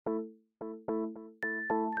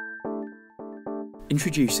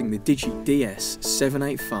Introducing the Digi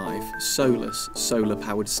DS-785 Solas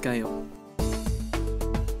solar-powered scale.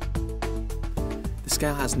 The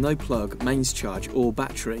scale has no plug, mains charge or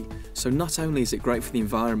battery, so not only is it great for the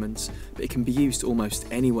environment, but it can be used almost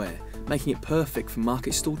anywhere, making it perfect for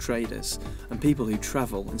market stall traders and people who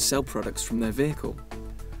travel and sell products from their vehicle.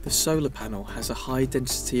 The solar panel has a high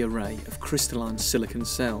density array of crystalline silicon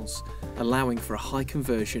cells, allowing for a high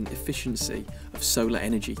conversion efficiency of solar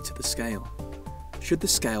energy to the scale. Should the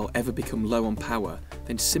scale ever become low on power,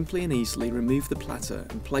 then simply and easily remove the platter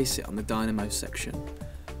and place it on the Dynamo section.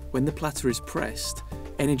 When the platter is pressed,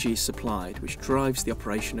 energy is supplied which drives the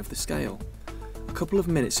operation of the scale. A couple of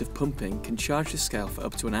minutes of pumping can charge the scale for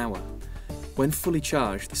up to an hour. When fully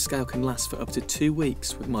charged, the scale can last for up to 2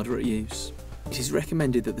 weeks with moderate use. It is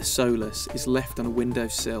recommended that the Solas is left on a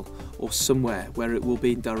windowsill or somewhere where it will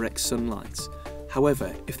be in direct sunlight.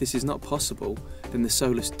 However, if this is not possible, then the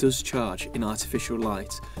Solas does charge in artificial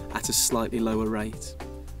light at a slightly lower rate.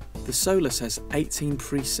 The Solas has 18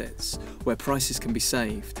 presets where prices can be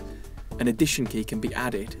saved. An addition key can be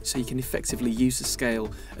added so you can effectively use the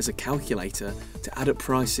scale as a calculator to add up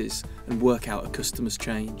prices and work out a customer's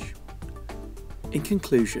change. In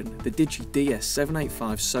conclusion, the Digi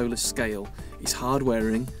DS-785 Solas scale is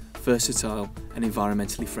hard-wearing, versatile and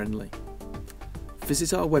environmentally friendly.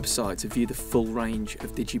 Visit our website to view the full range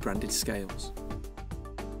of Digi branded scales.